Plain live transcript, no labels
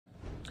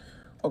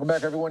Welcome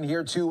back, everyone,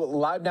 here to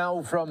Live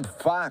Now from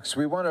Fox.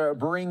 We want to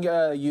bring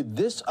you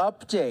this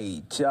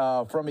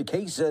update from a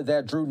case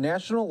that drew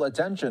national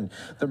attention,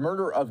 the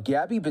murder of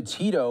Gabby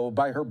Petito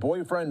by her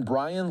boyfriend,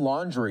 Brian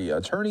Laundrie.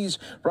 Attorneys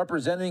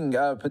representing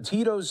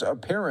Petito's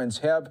parents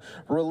have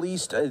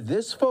released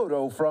this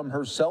photo from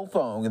her cell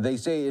phone. They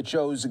say it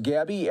shows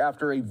Gabby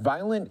after a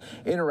violent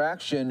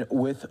interaction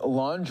with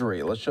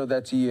Laundrie. Let's show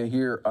that to you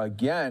here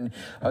again.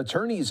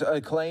 Attorneys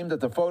claim that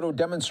the photo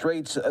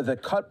demonstrates the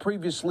cut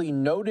previously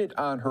noted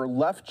on her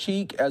left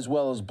cheek, as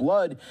well as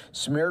blood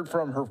smeared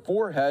from her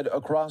forehead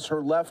across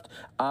her left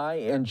eye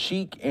and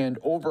cheek and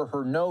over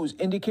her nose,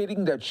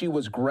 indicating that she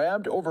was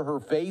grabbed over her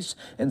face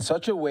in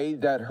such a way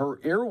that her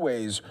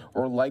airways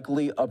were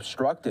likely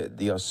obstructed.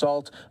 The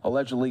assault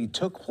allegedly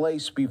took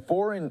place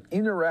before an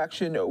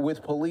interaction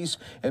with police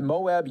in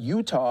Moab,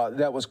 Utah,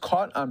 that was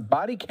caught on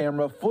body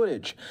camera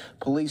footage.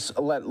 Police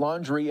let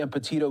Laundrie and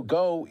Petito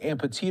go, and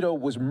Petito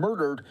was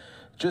murdered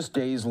just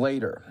days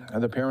later.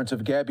 The parents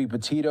of Gabby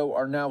Petito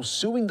are now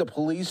suing the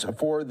police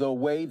for the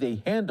way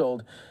they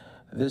handled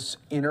this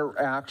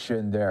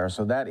interaction there.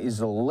 So that is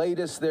the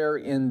latest there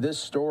in this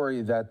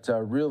story that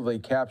really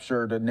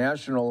captured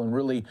national and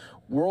really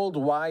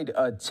worldwide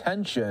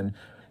attention.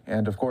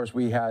 And of course,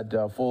 we had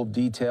full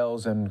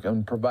details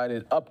and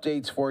provided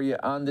updates for you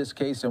on this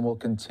case, and we'll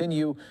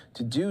continue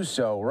to do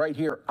so right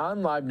here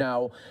on Live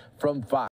Now from Fox.